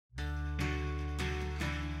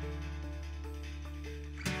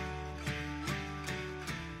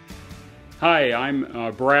Hi,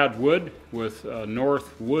 I'm Brad Wood with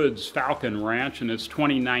Northwoods Falcon Ranch, and it's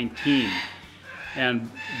 2019. And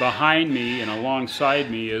behind me and alongside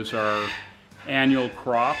me is our annual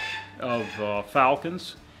crop of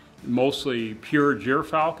falcons, mostly pure gyr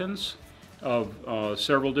falcons of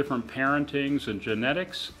several different parentings and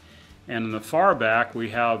genetics. And in the far back we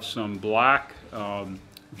have some black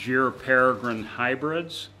gyr peregrine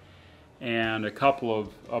hybrids, and a couple of,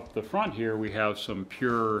 up the front here, we have some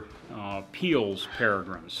pure Peel's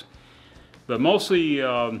peregrines. But mostly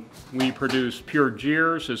we produce pure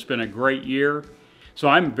gyrs. It's been a great year. So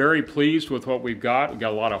I'm very pleased with what we've got. We've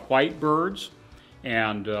got a lot of white birds,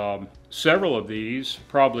 and several of these,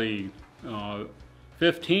 probably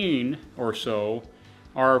 15 or so,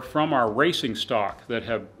 are from our racing stock that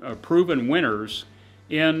have proven winners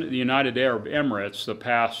in the United Arab Emirates the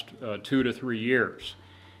past 2 to 3 years.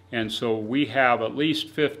 And so we have at least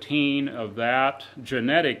 15 of that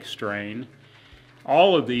genetic strain.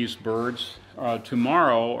 All of these birds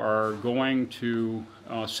tomorrow are going to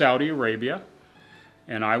Saudi Arabia,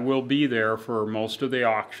 and I will be there for most of the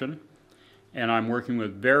auction. And I'm working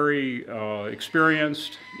with very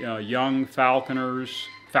experienced young falconers,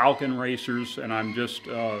 falcon racers, and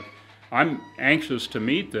I'm anxious to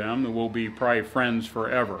meet them, and we'll be probably friends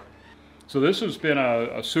forever. So this has been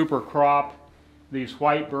a super crop. These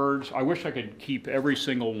white birds, I wish I could keep every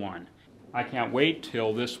single one. I can't wait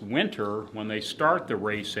till this winter when they start the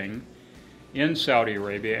racing in Saudi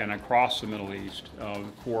Arabia and across the Middle East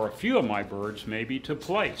for a few of my birds maybe to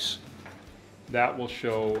place. That will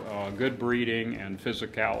show good breeding and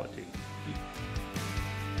physicality.